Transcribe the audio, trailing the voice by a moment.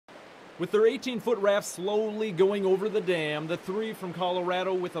With their 18-foot raft slowly going over the dam, the three from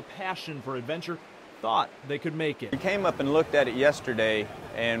Colorado with a passion for adventure thought they could make it. We came up and looked at it yesterday,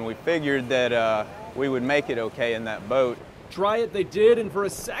 and we figured that we would make it okay in that boat. Try it they did, and for a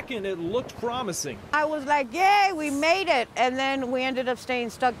second it looked promising. I was like, yay, we made it, and then we ended up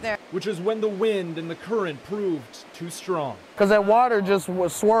staying stuck there. Which is when the wind and the current proved too strong. Because that water just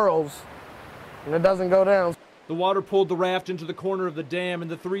swirls, and it doesn't go down. The water pulled the raft into the corner of the dam, and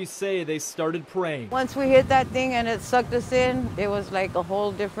the three say they started praying. Once we hit that thing and it sucked us in, it was like a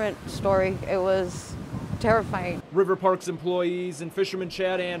whole different story. It was terrifying. River Parks employees and fisherman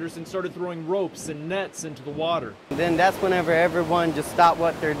Chad Anderson started throwing ropes and nets into the water. Then that's whenever everyone just stopped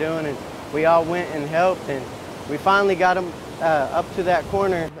what they're doing, and we all went and helped, and we finally got them up to that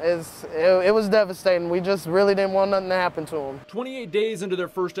corner. It was devastating. We just really didn't want nothing to happen to them. 28 days into their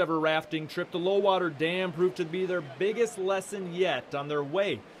first ever rafting trip, the low water dam proved to be their biggest lesson yet on their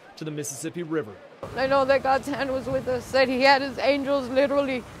way to the Mississippi River. I know that God's hand was with us, that He had His angels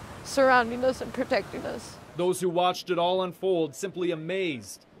literally surrounding us and protecting us. Those who watched it all unfold simply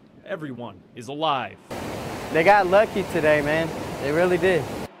amazed. Everyone is alive. They got lucky today, man. They really did.